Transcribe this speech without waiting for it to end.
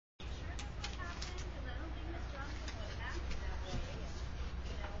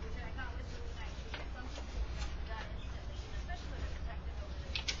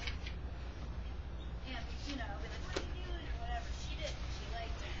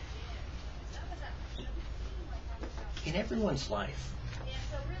in everyone's life,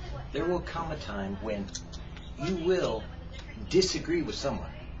 there will come a time when you will disagree with someone.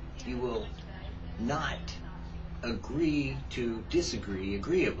 You will not agree to disagree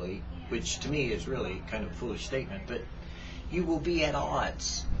agreeably, which to me is really kind of a foolish statement, but you will be at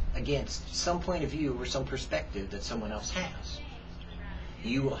odds against some point of view or some perspective that someone else has.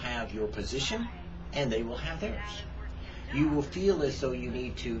 You will have your position and they will have theirs. You will feel as though you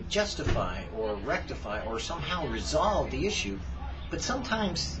need to justify or rectify or somehow resolve the issue, but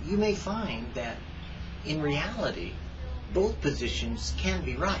sometimes you may find that in reality both positions can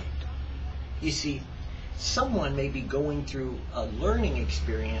be right. You see, someone may be going through a learning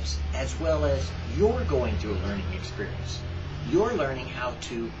experience as well as you're going through a learning experience. You're learning how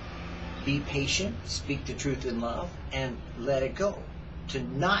to be patient, speak the truth in love, and let it go. To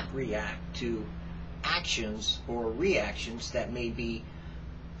not react to actions or reactions that may be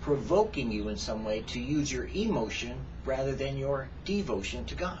provoking you in some way to use your emotion rather than your devotion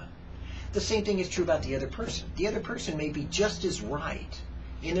to God. The same thing is true about the other person. The other person may be just as right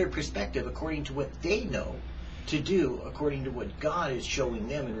in their perspective according to what they know to do, according to what God is showing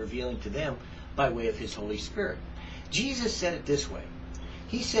them and revealing to them by way of His Holy Spirit. Jesus said it this way.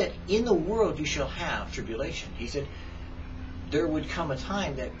 He said, in the world you shall have tribulation. He said, there would come a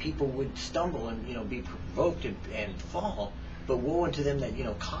time that people would stumble and be provoked and fall, but woe unto them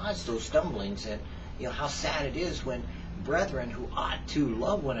that cause those stumblings. And how sad it is when brethren who ought to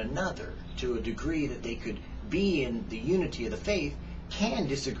love one another to a degree that they could be in the unity of the faith can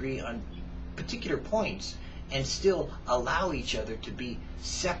disagree on particular points and still allow each other to be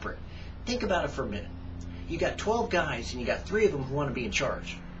separate. Think about it for a minute. You got 12 guys and you got 3 of them who want to be in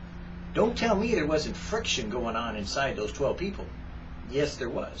charge. Don't tell me there wasn't friction going on inside those 12 people. Yes, there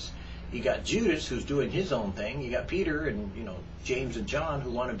was. You got Judas who's doing his own thing. You got Peter and James and John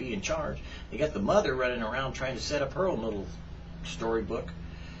who want to be in charge. You got the mother running around trying to set up her own little storybook.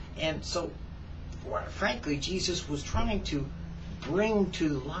 And so, frankly, Jesus was trying to bring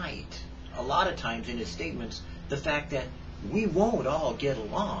to light a lot of times in his statements the fact that we won't all get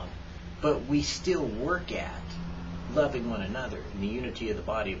along, but we still work at loving one another in the unity of the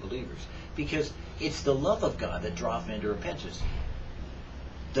body of believers, because it's the love of God that draweth men to repentance.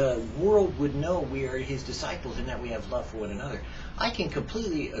 The world would know we are His disciples and that we have love for one another. I can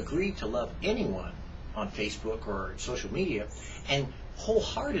completely agree to love anyone on Facebook or social media and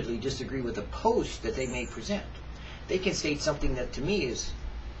wholeheartedly disagree with a post that they may present. They can state something that to me is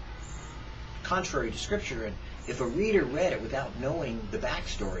contrary to Scripture, and if a reader read it without knowing the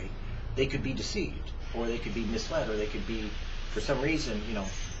backstory, they could be deceived, or they could be misled, or they could be, for some reason,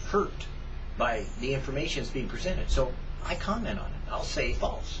 hurt by the information that's being presented. So I comment on it. I'll say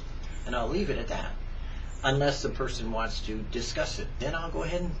false, and I'll leave it at that. Unless the person wants to discuss it, then I'll go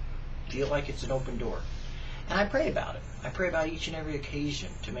ahead and feel like it's an open door. And I pray about it. I pray about each and every occasion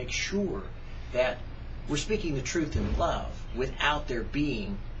to make sure that we're speaking the truth in love without there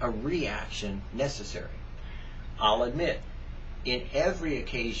being a reaction necessary. I'll admit, in every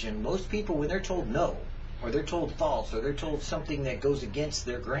occasion, most people, when they're told no, or they're told false, or they're told something that goes against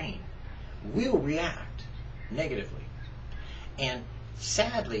their grain, will react negatively. And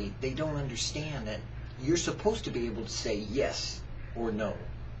sadly, they don't understand that you're supposed to be able to say yes or no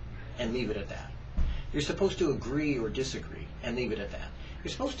and leave it at that. You're supposed to agree or disagree and leave it at that.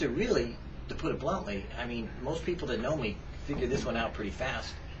 You're supposed to really, to put it bluntly, most people that know me figure this one out pretty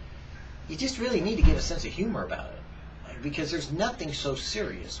fast. You just really need to get a sense of humor about it. Because there's nothing so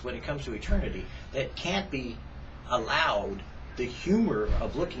serious when it comes to eternity that can't be allowed the humor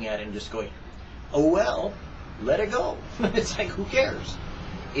of looking at it and just going, oh well, let it go. It's like, who cares?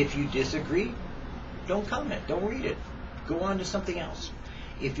 If you disagree, don't comment, don't read it. Go on to something else.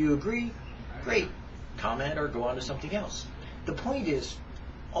 If you agree, great. Comment or go on to something else. The point is,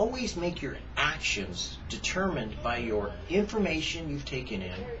 always make your actions determined by your information you've taken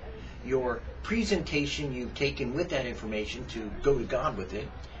in, your presentation you've taken with that information to go to God with it,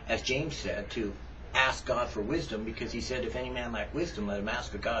 as James said, to ask God for wisdom, because he said, if any man lack wisdom, let him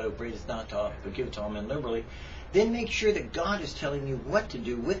ask of God who upbraideth not, but giveth to all men liberally. Then make sure that God is telling you what to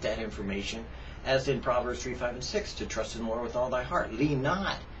do with that information, as in Proverbs 3, 5, and 6, to trust in the Lord with all thy heart. Lean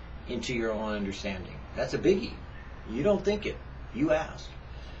not into your own understanding. That's a biggie. You don't think it. You ask.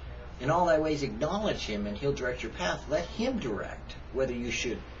 In all thy ways acknowledge him, and he'll direct your path. Let him direct whether you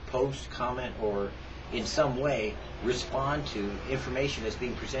should post, comment, or in some way respond to information that's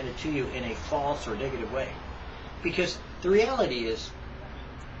being presented to you in a false or negative way. Because the reality is,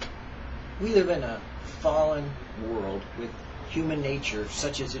 we live in a fallen world with human nature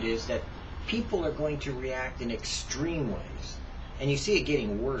such as it is, that people are going to react in extreme ways. And you see it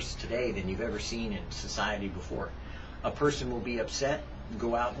getting worse today than you've ever seen in society before. a person will be upset and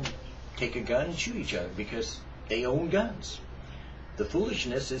go out and take a gun and shoot each other because they own guns. The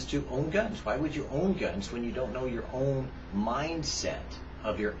foolishness is to own guns. Why would you own guns when you don't know your own mindset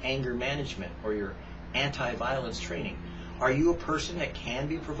of your anger management or your anti-violence training? Are you a person that can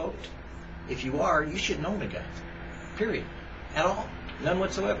be provoked? If you are, you shouldn't own a gun. Period. At all. None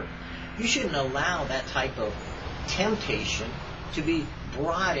whatsoever. You shouldn't allow that type of temptation to be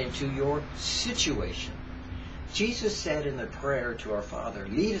brought into your situation. Jesus said in the prayer to our Father,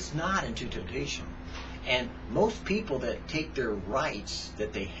 lead us not into temptation. And most people that take their rights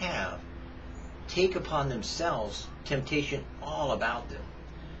that they have take upon themselves temptation all about them.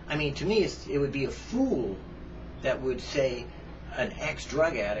 I mean, to me, it would be a fool that would say an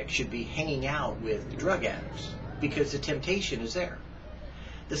ex-drug addict should be hanging out with drug addicts because the temptation is there.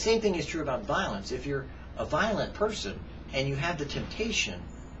 The same thing is true about violence. If you're a violent person and you have the temptation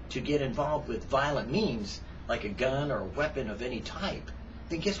to get involved with violent means, like a gun or a weapon of any type,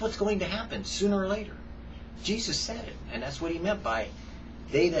 then guess what's going to happen sooner or later? Jesus said it, and that's what he meant by,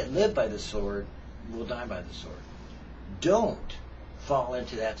 they that live by the sword will die by the sword. Don't fall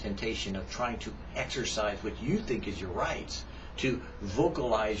into that temptation of trying to exercise what you think is your rights, to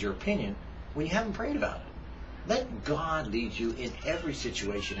vocalize your opinion when you haven't prayed about it. Let God lead you in every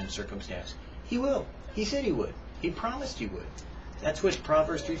situation and circumstance. He will. He said he would. He promised he would. That's what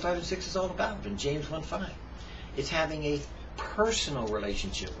Proverbs 3, 5, and 6 is all about, and James 1, 5. It's having a personal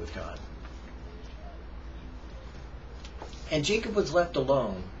relationship with God. And Jacob was left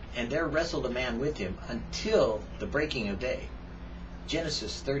alone, and there wrestled a man with him until the breaking of day.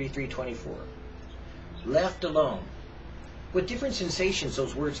 Genesis 33:24. Left alone. What different sensations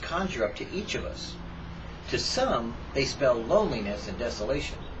those words conjure up to each of us. To some, they spell loneliness and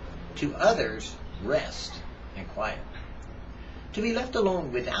desolation. To others, rest and quiet. To be left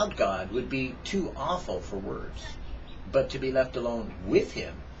alone without God would be too awful for words. But to be left alone with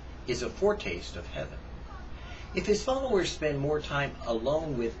him is a foretaste of heaven. If his followers spend more time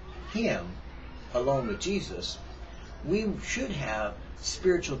alone with him, alone with Jesus, we should have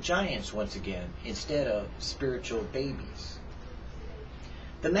spiritual giants once again instead of spiritual babies.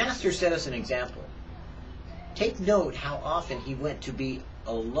 The Master set us an example. Take note how often he went to be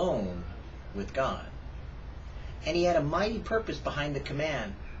alone with God. And he had a mighty purpose behind the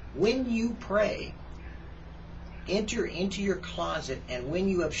command. When you pray, enter into your closet, and when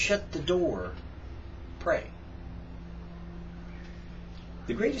you have shut the door, pray.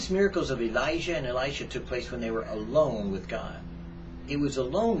 The greatest miracles of Elijah and Elisha took place when they were alone with God. It was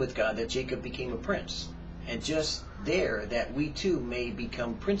alone with God that Jacob became a prince. And just there that we too may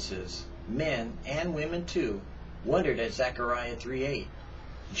become princes, men and women too, wondered at Zechariah 3:8.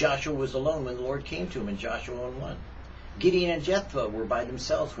 Joshua was alone when the Lord came to him in Joshua 1:1. Gideon and Jephthah were by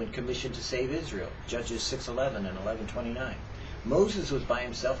themselves when commissioned to save Israel, Judges 6:11 and 11:29. Moses was by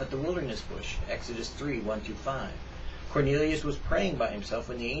himself at the wilderness bush, Exodus 3:1-5. Cornelius was praying by himself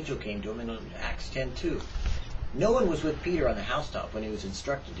when the angel came to him in Acts 10:2. No one was with Peter on the housetop when he was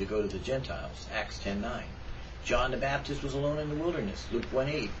instructed to go to the Gentiles, Acts 10:9. John the Baptist was alone in the wilderness, Luke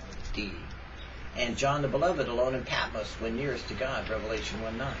 1:8d. And John the Beloved alone in Patmos when nearest to God, Revelation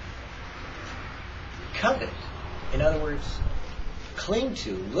 1:9. Covet, in other words, cling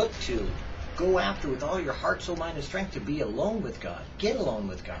to, look to, go after with all your heart, soul, mind, and strength to be alone with God. Get alone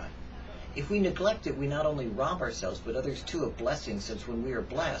with God. If we neglect it, we not only rob ourselves, but others too of blessings, since when we are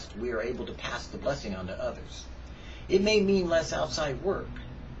blessed, we are able to pass the blessing on to others. It may mean less outside work.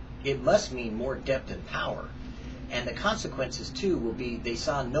 It must mean more depth and power. And the consequences too will be they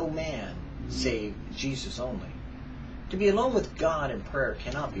saw no man save Jesus only. To be alone with God in prayer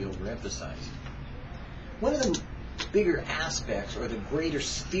cannot be overemphasized. One of the bigger aspects or the greater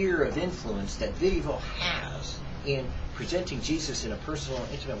sphere of influence that VidDevo has in presenting Jesus in a personal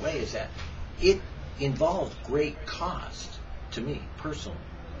and intimate way is that it involved great cost to me personally.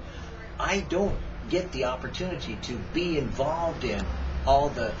 I don't get the opportunity to be involved in all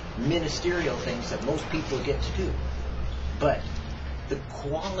the ministerial things that most people get to do. But the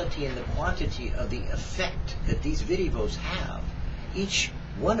quality and the quantity of the effect that these VidDevos have, each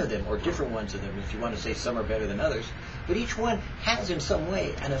one of them, or different ones of them, if you want to say some are better than others, but each one has in some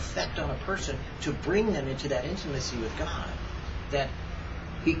way an effect on a person to bring them into that intimacy with God, that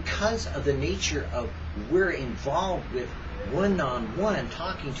because of the nature of we're involved with one-on-one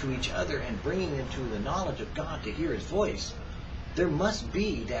talking to each other and bringing them to the knowledge of God to hear his voice, there must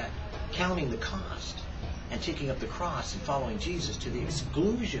be that counting the cost and taking up the cross and following Jesus to the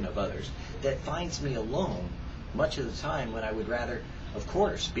exclusion of others that finds me alone much of the time when I would rather, of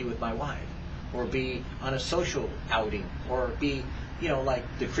course, be with my wife or be on a social outing or be, like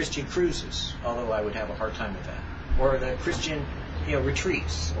the Christian cruises, although I would have a hard time with that. or the Christian,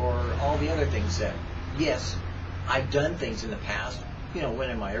 retreats, or all the other things that, yes, I've done things in the past, when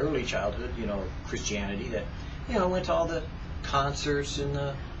in my early childhood, Christianity, that, went to all the concerts and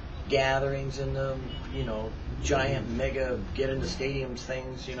the gatherings and the, giant mega get in the stadiums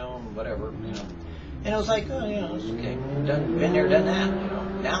things, whatever, And I was like, oh, it's okay. Been there, done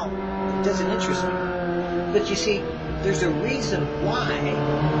that, Now, it doesn't interest me. But you see, there's a reason why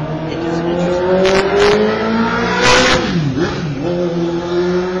it doesn't interest me.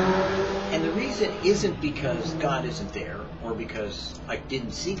 And the reason isn't because God isn't there, or because I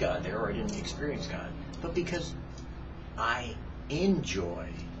didn't see God there, or I didn't experience God, but because I enjoy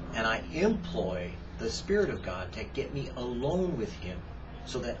and I employ the Spirit of God to get me alone with Him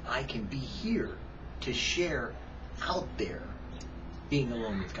so that I can be here to share out there being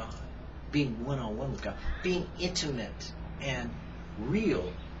alone with God, being one-on-one with God, being intimate and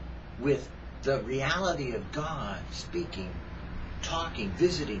real with the reality of God, speaking, talking,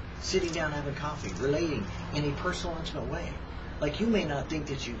 visiting, sitting down having coffee, relating in a personal, intimate way. Like, you may not think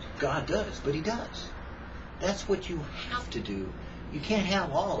that God does, but He does. That's what you have to do. You can't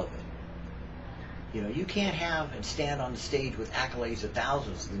have all of it. You can't have and stand on the stage with accolades of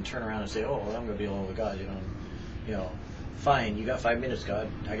thousands and then turn around and say, oh, well, I'm going to be alone with God. Fine, you got 5 minutes, God.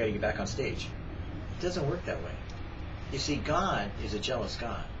 I got to get back on stage. It doesn't work that way. You see, God is a jealous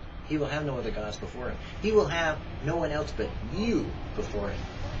God. He will have no other gods before Him. He will have no one else but you before Him.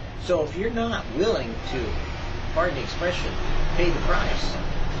 So if you're not willing to, pardon the expression, pay the price,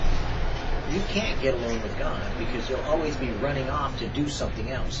 you can't get alone with God, because you'll always be running off to do something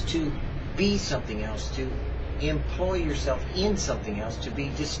else, to be something else, to employ yourself in something else, to be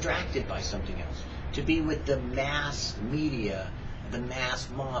distracted by something else, to be with the mass media, the mass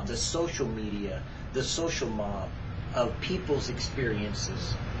mob, the social media, the social mob of people's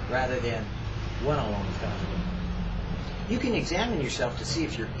experiences, rather than one-on-one with God. You can examine yourself to see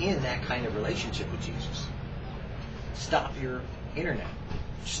if you're in that kind of relationship with Jesus. Stop your internet.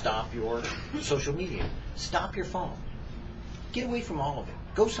 Stop your social media. Stop your phone. Get away from all of it.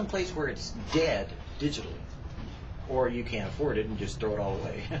 Go someplace where it's dead digitally. Or you can't afford it and just throw it all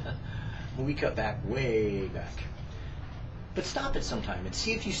away. We cut back way back. But stop it sometime and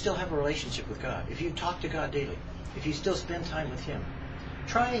see if you still have a relationship with God. If you talk to God daily. If you still spend time with Him.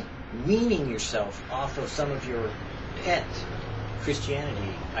 Try weaning yourself off of some of your pet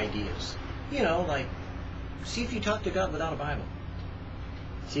Christianity ideas. Like, see if you talk to God without a Bible.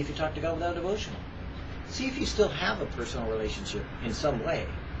 See if you talk to God without a devotional. See if you still have a personal relationship in some way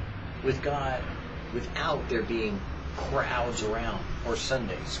with God without there being crowds around, or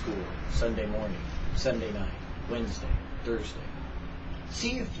Sunday school, Sunday morning, Sunday night, Wednesday, Thursday.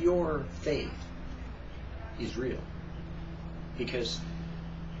 See if your faith is real. Because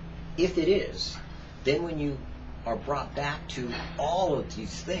if it is, then when you are brought back to all of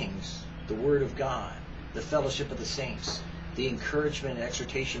these things, the Word of God, the fellowship of the saints, the encouragement and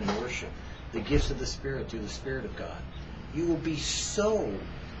exhortation and worship, the gifts of the Spirit through the Spirit of God, you will be so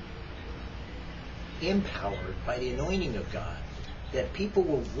empowered by the anointing of God that people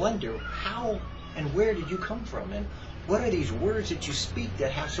will wonder, how and where did you come from? And what are these words that you speak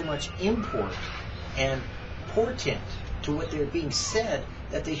that have so much import and portent to what they're being said,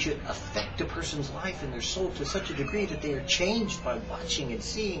 that they should affect a person's life and their soul to such a degree that they are changed by watching and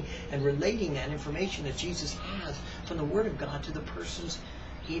seeing and relating that information that Jesus has from the Word of God to the person's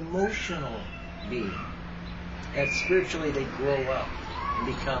emotional being. That spiritually they grow up and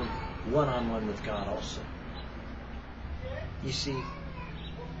become one-on-one with God also. You see,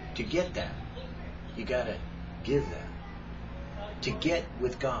 to get that, you got to give that. To get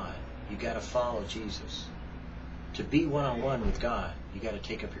with God, you got to follow Jesus. To be one-on-one with God, you got to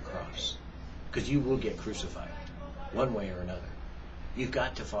take up your cross. Because you will get crucified, one way or another. You've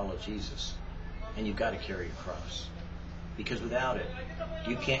got to follow Jesus. And you've got to carry your cross. Because without it,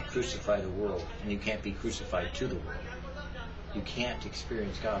 you can't crucify the world, and you can't be crucified to the world. You can't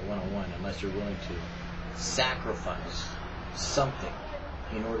experience God one-on-one unless you're willing to sacrifice something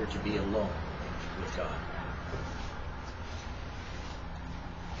in order to be alone with God.